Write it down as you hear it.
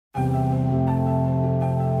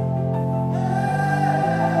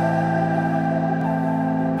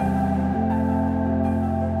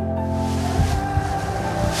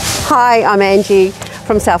Hi, I'm Angie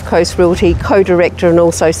from South Coast Realty, co-director and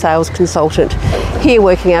also sales consultant, here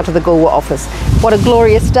working out of the Goolwa office. What a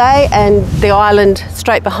glorious day, and the island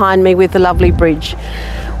straight behind me with the lovely bridge.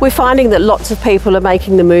 We're finding that lots of people are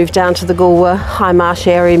making the move down to the Goolwa, High Marsh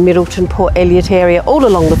area, Middleton, Port Elliot area, all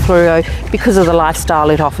along the Fluoro because of the lifestyle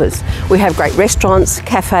it offers. We have great restaurants,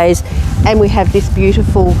 cafes, and we have this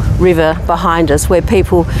beautiful river behind us where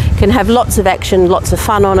people can have lots of action, lots of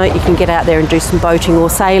fun on it. You can get out there and do some boating or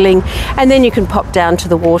sailing, and then you can pop down to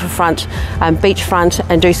the waterfront, beachfront,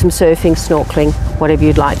 and do some surfing, snorkeling, whatever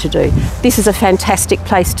you'd like to do. This is a fantastic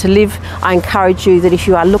place to live. I encourage you that if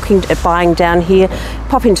you are looking at buying down here,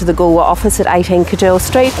 pop into the Goolwa office at 18 Cadell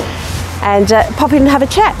Street and pop in and have a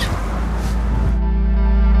chat.